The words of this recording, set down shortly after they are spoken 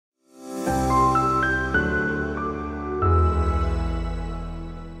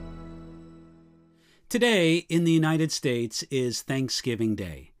Today in the United States is Thanksgiving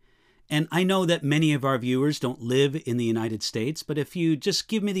Day. And I know that many of our viewers don't live in the United States, but if you just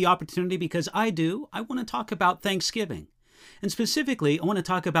give me the opportunity, because I do, I want to talk about Thanksgiving. And specifically, I want to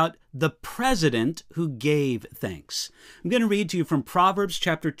talk about the president who gave thanks. I'm going to read to you from Proverbs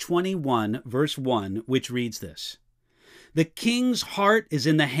chapter 21, verse 1, which reads this. The king's heart is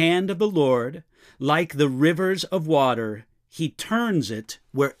in the hand of the Lord, like the rivers of water. He turns it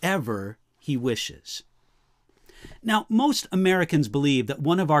wherever he wishes. Now, most Americans believe that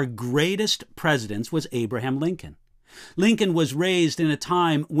one of our greatest presidents was Abraham Lincoln. Lincoln was raised in a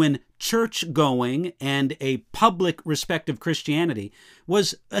time when church-going and a public respect of Christianity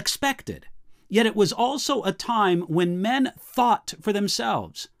was expected. Yet it was also a time when men thought for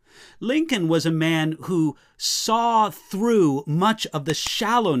themselves. Lincoln was a man who saw through much of the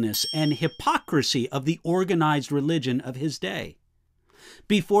shallowness and hypocrisy of the organized religion of his day.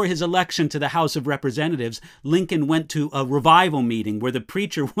 Before his election to the House of Representatives, Lincoln went to a revival meeting where the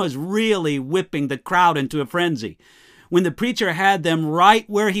preacher was really whipping the crowd into a frenzy. When the preacher had them right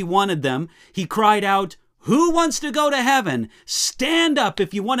where he wanted them, he cried out, "Who wants to go to heaven? Stand up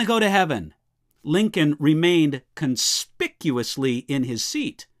if you want to go to heaven." Lincoln remained conspicuously in his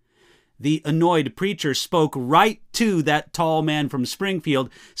seat. The annoyed preacher spoke right to that tall man from Springfield,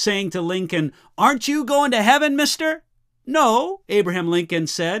 saying to Lincoln, "Aren't you going to heaven, mister?" "No," Abraham Lincoln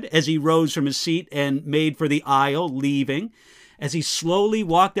said as he rose from his seat and made for the aisle, leaving. As he slowly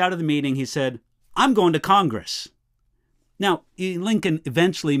walked out of the meeting, he said, "I'm going to Congress." Now, Lincoln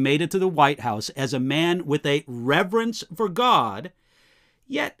eventually made it to the White House as a man with a reverence for God,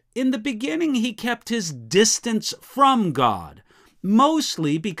 yet in the beginning he kept his distance from God,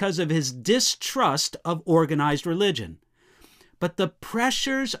 mostly because of his distrust of organized religion. But the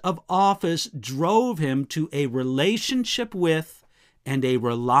pressures of office drove him to a relationship with and a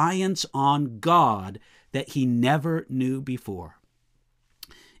reliance on God that he never knew before.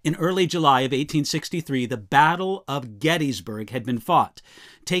 In early July of 1863, the Battle of Gettysburg had been fought,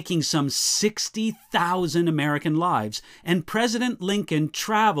 taking some 60,000 American lives, and President Lincoln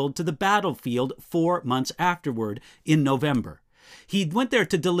traveled to the battlefield 4 months afterward in November. He went there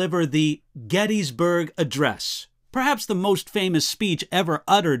to deliver the Gettysburg Address, perhaps the most famous speech ever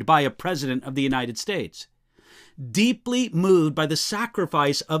uttered by a president of the United States. Deeply moved by the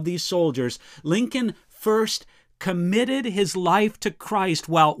sacrifice of these soldiers, Lincoln first committed his life to Christ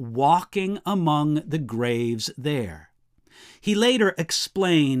while walking among the graves there. He later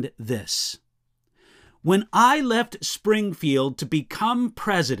explained this. "When I left Springfield to become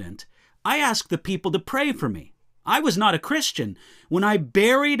president, I asked the people to pray for me. I was not a Christian. When I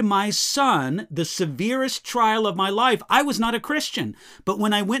buried my son, the severest trial of my life, I was not a Christian. But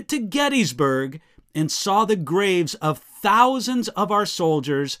when I went to Gettysburg and saw the graves of thousands of our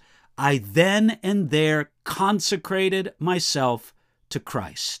soldiers, I then and there consecrated myself to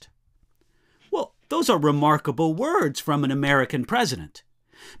Christ." Well, those are remarkable words from an American president.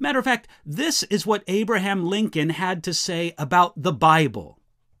 Matter of fact, this is what Abraham Lincoln had to say about the Bible.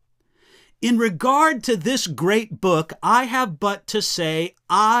 "In regard to this great book, I have but to say,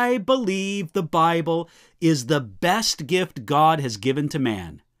 I believe the Bible is the best gift God has given to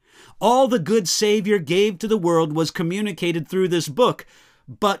man. All the good Savior gave to the world was communicated through this book.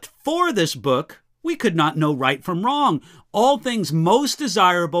 But for this book, we could not know right from wrong. All things most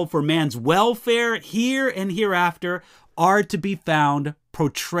desirable for man's welfare here and hereafter are to be found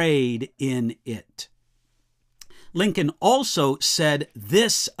portrayed in it." Lincoln also said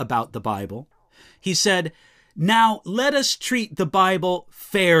this about the Bible. He said, "Now let us treat the Bible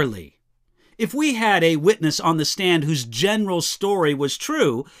fairly. If we had a witness on the stand whose general story was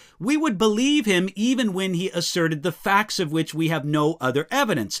true, we would believe him even when he asserted the facts of which we have no other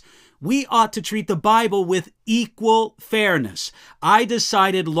evidence. We ought to treat the Bible with equal fairness. I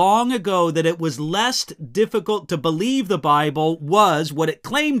decided long ago that it was less difficult to believe the Bible was what it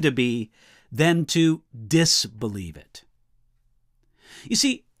claimed to be than to disbelieve it." You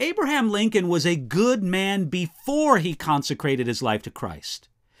see, Abraham Lincoln was a good man before he consecrated his life to Christ.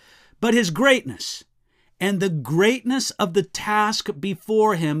 But his greatness and the greatness of the task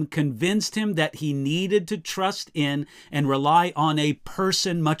before him convinced him that he needed to trust in and rely on a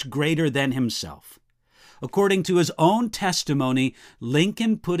person much greater than himself. According to his own testimony,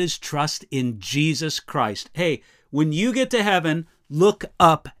 Lincoln put his trust in Jesus Christ. Hey, when you get to heaven, look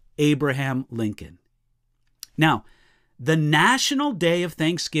up Abraham Lincoln. Now, the National Day of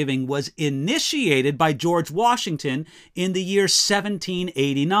Thanksgiving was initiated by George Washington in the year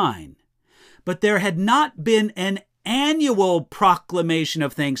 1789. But there had not been an annual proclamation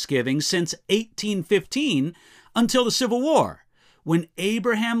of Thanksgiving since 1815 until the Civil War, when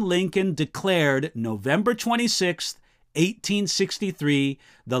Abraham Lincoln declared November 26th, 1863,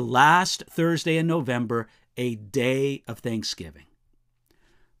 the last Thursday in November, a day of thanksgiving.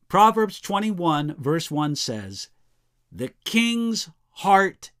 Proverbs 21, verse 1 says, "The king's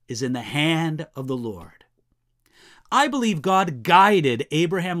heart is in the hand of the Lord." I believe God guided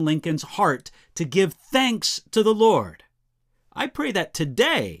Abraham Lincoln's heart to give thanks to the Lord. I pray that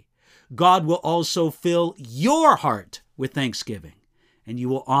today God will also fill your heart with thanksgiving, and you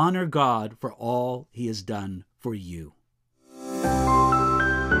will honor God for all He has done for you.